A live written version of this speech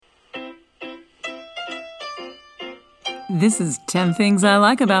This is 10 Things I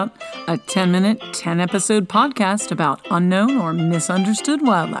Like About, a 10-minute, 10-episode podcast about unknown or misunderstood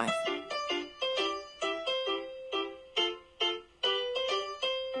wildlife.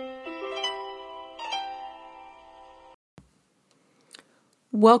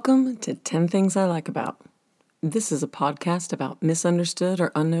 Welcome to 10 Things I Like About. This is a podcast about misunderstood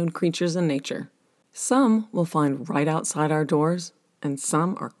or unknown creatures in nature. Some we'll find right outside our doors, and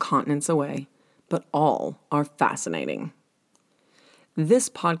some are continents away, but all are fascinating. This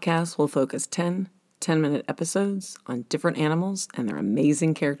podcast will focus 10-minute episodes on different animals and their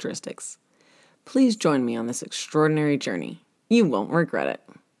amazing characteristics. Please join me on this extraordinary journey. You won't regret it.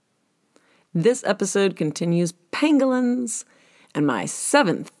 This episode continues pangolins, and my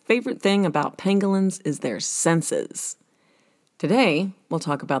 7th favorite thing about pangolins is their senses. Today, we'll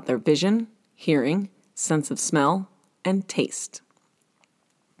talk about their vision, hearing, sense of smell, and taste.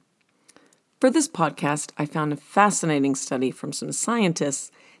 For this podcast, I found a fascinating study from some scientists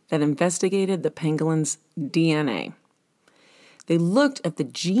that investigated the pangolin's DNA. They looked at the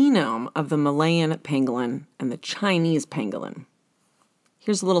genome of the Malayan pangolin and the Chinese pangolin.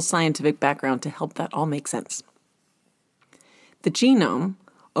 Here's a little scientific background to help that all make sense. The genome,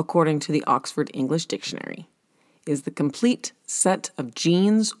 according to the Oxford English Dictionary, is the complete set of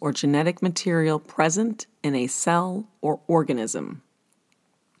genes or genetic material present in a cell or organism.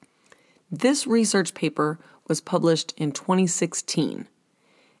 This research paper was published in 2016,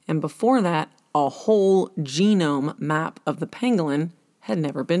 and before that, a whole genome map of the pangolin had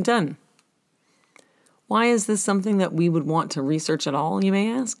never been done. Why is this something that we would want to research at all, you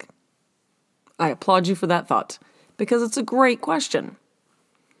may ask? I applaud you for that thought, because it's a great question.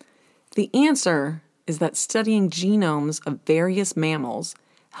 The answer is that studying genomes of various mammals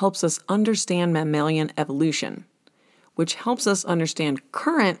helps us understand mammalian evolution, which helps us understand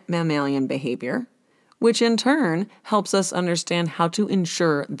current mammalian behavior, which in turn helps us understand how to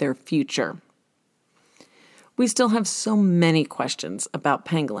ensure their future. We still have so many questions about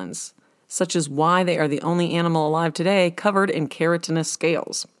pangolins, such as why they are the only animal alive today covered in keratinous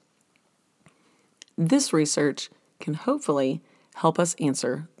scales. This research can hopefully help us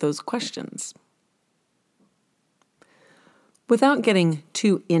answer those questions. Without getting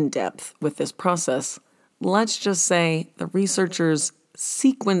too in-depth with this process, let's just say the researchers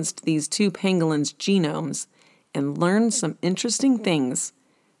sequenced these two pangolins' genomes and learned some interesting things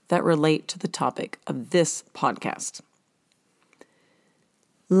that relate to the topic of this podcast.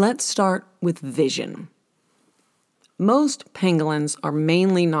 Let's start with vision. Most pangolins are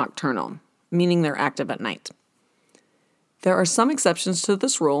mainly nocturnal, meaning they're active at night. There are some exceptions to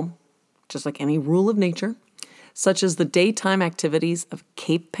this rule, just like any rule of nature, such as the daytime activities of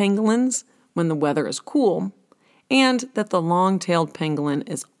Cape pangolins when the weather is cool, and that the long-tailed pangolin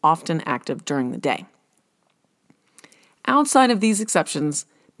is often active during the day. Outside of these exceptions,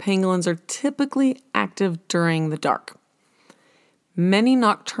 pangolins are typically active during the dark. Many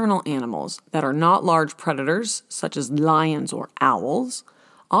nocturnal animals that are not large predators, such as lions or owls,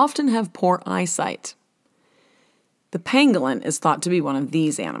 often have poor eyesight. The pangolin is thought to be one of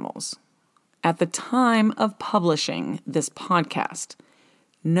these animals. At the time of publishing this podcast,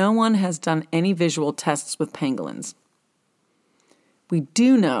 no one has done any visual tests with pangolins. We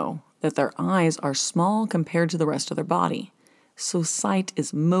do know that their eyes are small compared to the rest of their body, so sight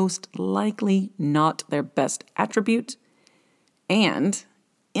is most likely not their best attribute. And,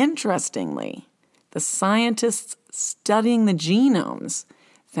 interestingly, the scientists studying the genomes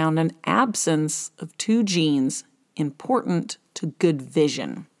found an absence of two genes important to good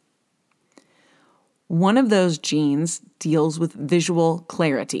vision. One of those genes deals with visual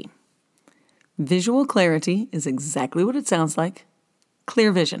clarity. Visual clarity is exactly what it sounds like,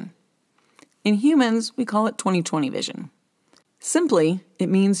 clear vision. In humans, we call it 20/20 vision. Simply, it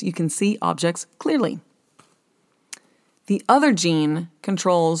means you can see objects clearly. The other gene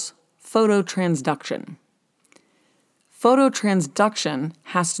controls phototransduction. Phototransduction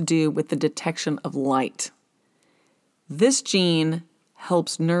has to do with the detection of light. This gene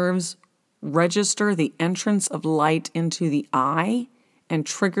helps nerves register the entrance of light into the eye and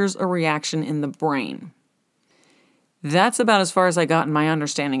triggers a reaction in the brain. That's about as far as I got in my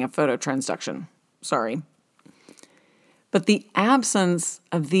understanding of phototransduction. Sorry. But the absence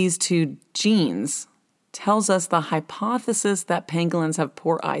of these two genes tells us the hypothesis that pangolins have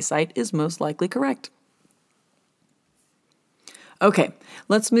poor eyesight is most likely correct. Okay,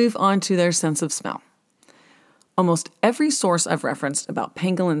 let's move on to their sense of smell. Almost every source I've referenced about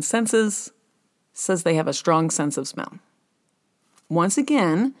pangolin senses says they have a strong sense of smell. Once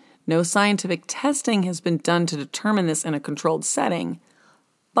again, no scientific testing has been done to determine this in a controlled setting,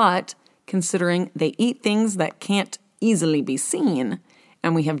 but considering they eat things that can't easily be seen,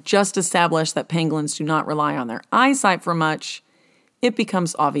 and we have just established that pangolins do not rely on their eyesight for much, it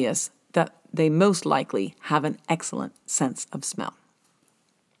becomes obvious that they most likely have an excellent sense of smell.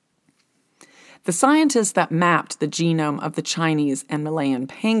 The scientists that mapped the genome of the Chinese and Malayan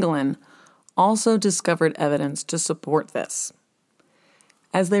pangolin also discovered evidence to support this.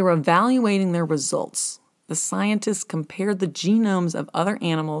 As they were evaluating their results, the scientists compared the genomes of other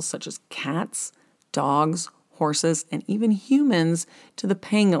animals such as cats, dogs, horses, and even humans to the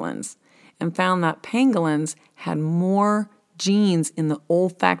pangolins, and found that pangolins had more genes in the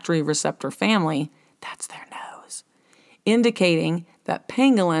olfactory receptor family, that's their nose, indicating that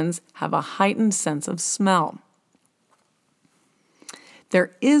pangolins have a heightened sense of smell.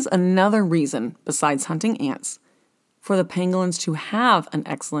 There is another reason, besides hunting ants, for the pangolins to have an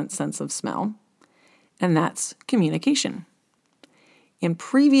excellent sense of smell, and that's communication. In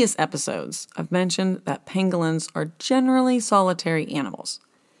previous episodes, I've mentioned that pangolins are generally solitary animals,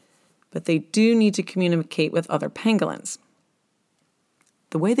 but they do need to communicate with other pangolins.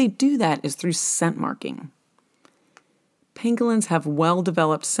 The way they do that is through scent marking. Pangolins have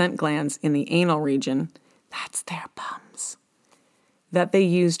well-developed scent glands in the anal region, that's their bums, that they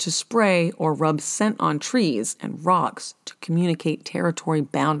use to spray or rub scent on trees and rocks to communicate territory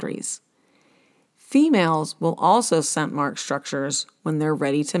boundaries. Females will also scent mark structures when they're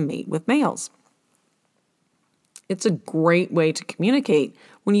ready to mate with males. It's a great way to communicate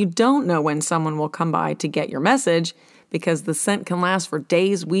when you don't know when someone will come by to get your message, because the scent can last for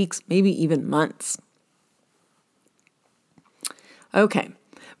days, weeks, maybe even months. Okay,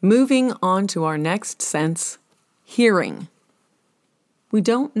 moving on to our next sense, hearing. We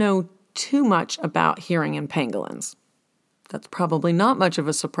don't know too much about hearing in pangolins. That's probably not much of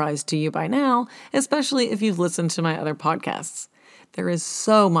a surprise to you by now, especially if you've listened to my other podcasts. There is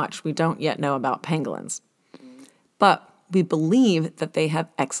so much we don't yet know about pangolins. But we believe that they have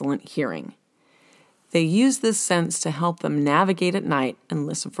excellent hearing. They use this sense to help them navigate at night and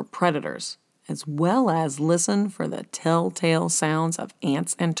listen for predators, as well as listen for the telltale sounds of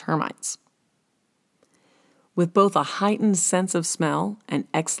ants and termites. With both a heightened sense of smell and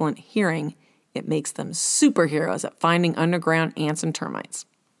excellent hearing, it makes them superheroes at finding underground ants and termites.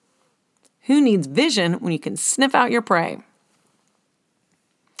 Who needs vision when you can sniff out your prey?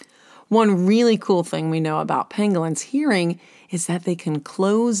 One really cool thing we know about pangolins' hearing is that they can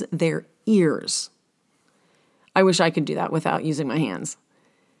close their ears. I wish I could do that without using my hands.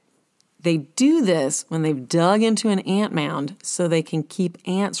 They do this when they've dug into an ant mound so they can keep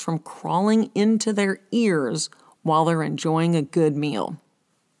ants from crawling into their ears while they're enjoying a good meal.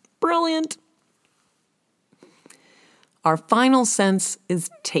 Brilliant! Our final sense is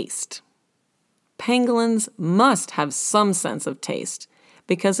taste. Pangolins must have some sense of taste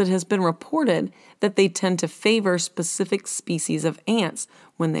because it has been reported that they tend to favor specific species of ants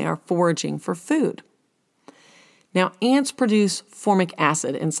when they are foraging for food. Now, ants produce formic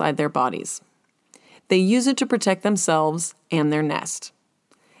acid inside their bodies. They use it to protect themselves and their nest.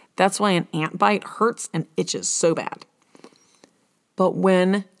 That's why an ant bite hurts and itches so bad. But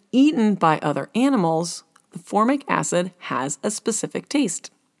when eaten by other animals, the formic acid has a specific taste.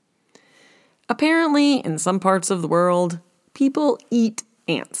 Apparently, in some parts of the world, people eat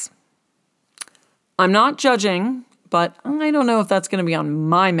ants. I'm not judging, but I don't know if that's going to be on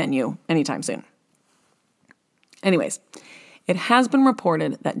my menu anytime soon. Anyways, it has been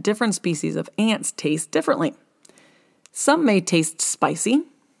reported that different species of ants taste differently. Some may taste spicy,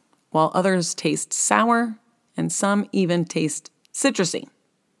 while others taste sour, and some even taste citrusy.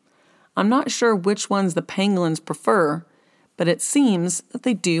 I'm not sure which ones the pangolins prefer, but it seems that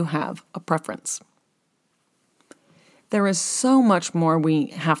they do have a preference. There is so much more we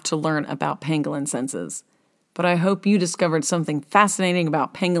have to learn about pangolin senses, but I hope you discovered something fascinating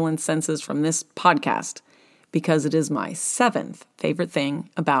about pangolin senses from this podcast, because it is my 7th favorite thing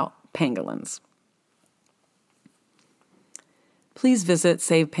about pangolins. Please visit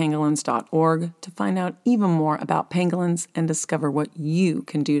savepangolins.org to find out even more about pangolins and discover what you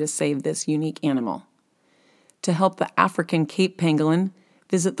can do to save this unique animal. To help the African Cape pangolin,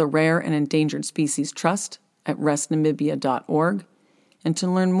 visit the Rare and Endangered Species Trust at restnamibia.org, and to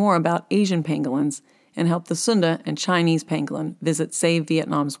learn more about Asian pangolins and help the Sunda and Chinese pangolin, visit Save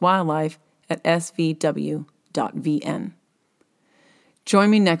Vietnam's Wildlife at svw.vn. Join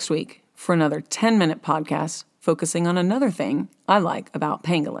me next week for another 10-minute podcast focusing on another thing I like about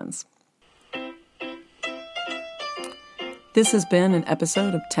pangolins. This has been an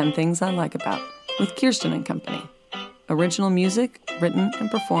episode of 10 Things I Like About with Kirsten and Company. Original music written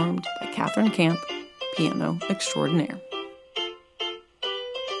and performed by Catherine Camp, piano extraordinaire.